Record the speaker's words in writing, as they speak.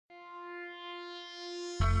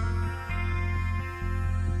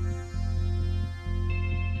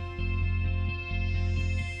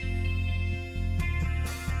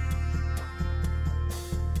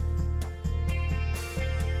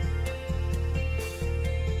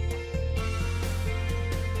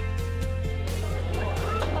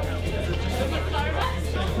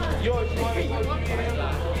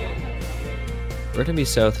Burnaby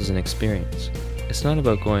South is an experience. It's not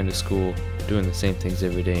about going to school, doing the same things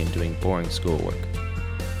every day and doing boring schoolwork.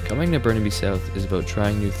 Coming to Burnaby South is about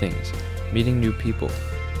trying new things, meeting new people.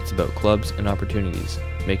 It's about clubs and opportunities,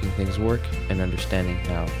 making things work and understanding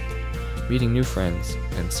how. Meeting new friends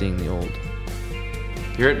and seeing the old.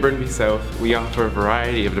 Here at Burnaby South, we offer a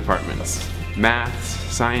variety of departments. Maths,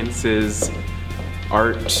 sciences,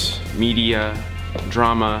 art, media,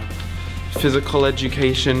 drama, physical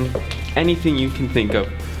education, anything you can think of,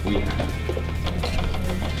 we have.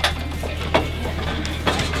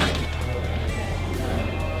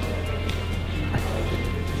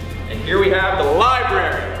 And here we have the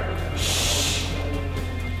library.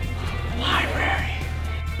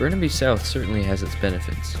 Burnaby South certainly has its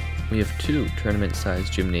benefits. We have 2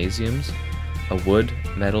 tournament-sized gymnasiums, a wood,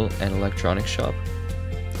 metal, and electronics shop,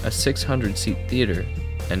 a 600-seat theater,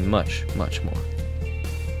 and much, much more.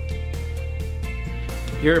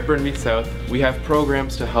 Here at Burnaby South, we have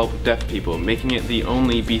programs to help deaf people, making it the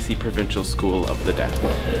only BC provincial school of the deaf.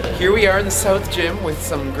 Here we are in the South Gym with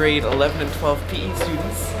some grade 11 and 12 PE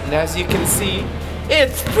students, and as you can see,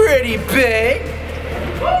 it's pretty big!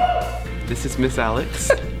 This is Miss Alex.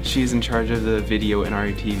 She's in charge of the video and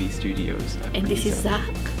RTV studios. And this is Zach,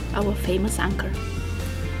 our famous anchor.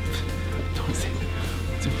 Don't say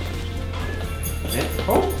that.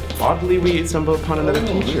 Oh, oddly we stumbled upon another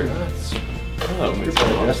teacher. Hello, Miss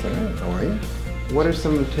Alex. How are you? What are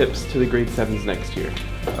some tips to the grade 7s next year?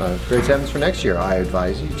 Grade 7s for next year, I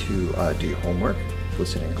advise you to do your homework,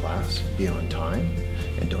 listen in class, be on time,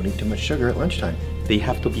 and don't eat too much sugar at lunchtime. They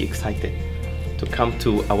have to be excited to come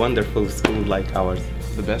to a wonderful school like ours.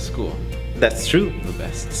 The best school. That's true. The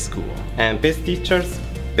best school. And best teachers,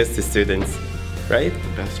 best students, right? The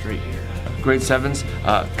best right here. Grade 7s,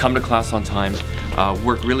 come to class on time,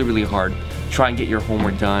 work really, really hard, try and get your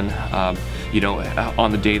homework done,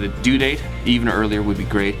 on the day, the due date, even earlier would be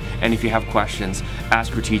great. And if you have questions,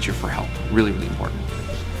 ask your teacher for help. Really, really important.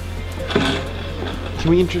 Can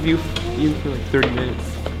we interview you for like 30 minutes?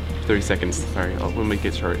 30 seconds, sorry, we'll make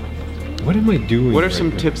it short. What am I doing? What are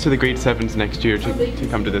some tips to the grade 7s next year to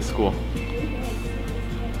come to this school?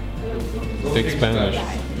 Take Spanish.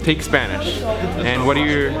 Take Spanish. And what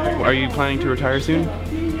are you planning to retire soon?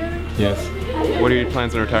 Yes. What are your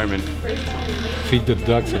plans on retirement? Feed the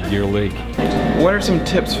ducks at Deer Lake. What are some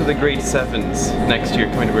tips for the grade 7s next year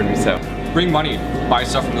coming to Burnaby South? Bring money, buy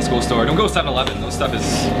stuff from the school store. Don't go 7-Eleven, those stuff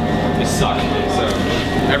they suck. So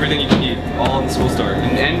everything you can eat, all in the school store.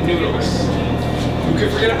 And noodles. Okay,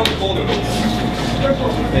 forget about the bowl noodles.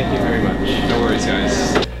 Thank you very much. No worries,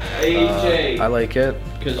 guys. AJ. I like it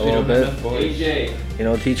a little bit. AJ. You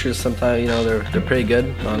know, teachers sometimes, they're pretty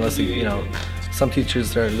good. Unless some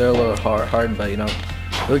teachers they're a little hard, but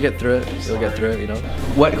they'll get through it.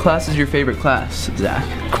 What class is your favorite class,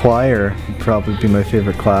 Zach? Choir would probably be my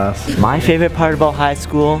favorite class. My favorite part about high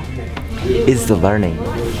school is the learning.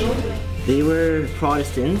 They were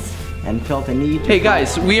Protestants and felt a need to... Hey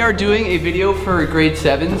guys, we are doing a video for grade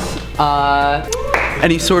 7s.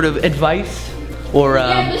 Any sort of advice? Or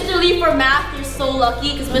Yeah, Mr. Lee for math, you're so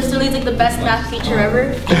lucky because Mr. Lee's like the best math teacher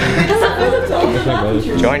ever.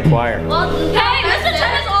 Join choir. Well, hey, Mr.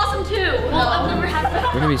 Chen is awesome too. Well, I've never had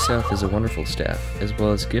that. Burnaby South has a wonderful staff, as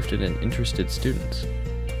well as gifted and interested students.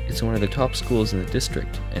 It's one of the top schools in the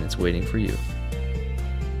district, and it's waiting for you.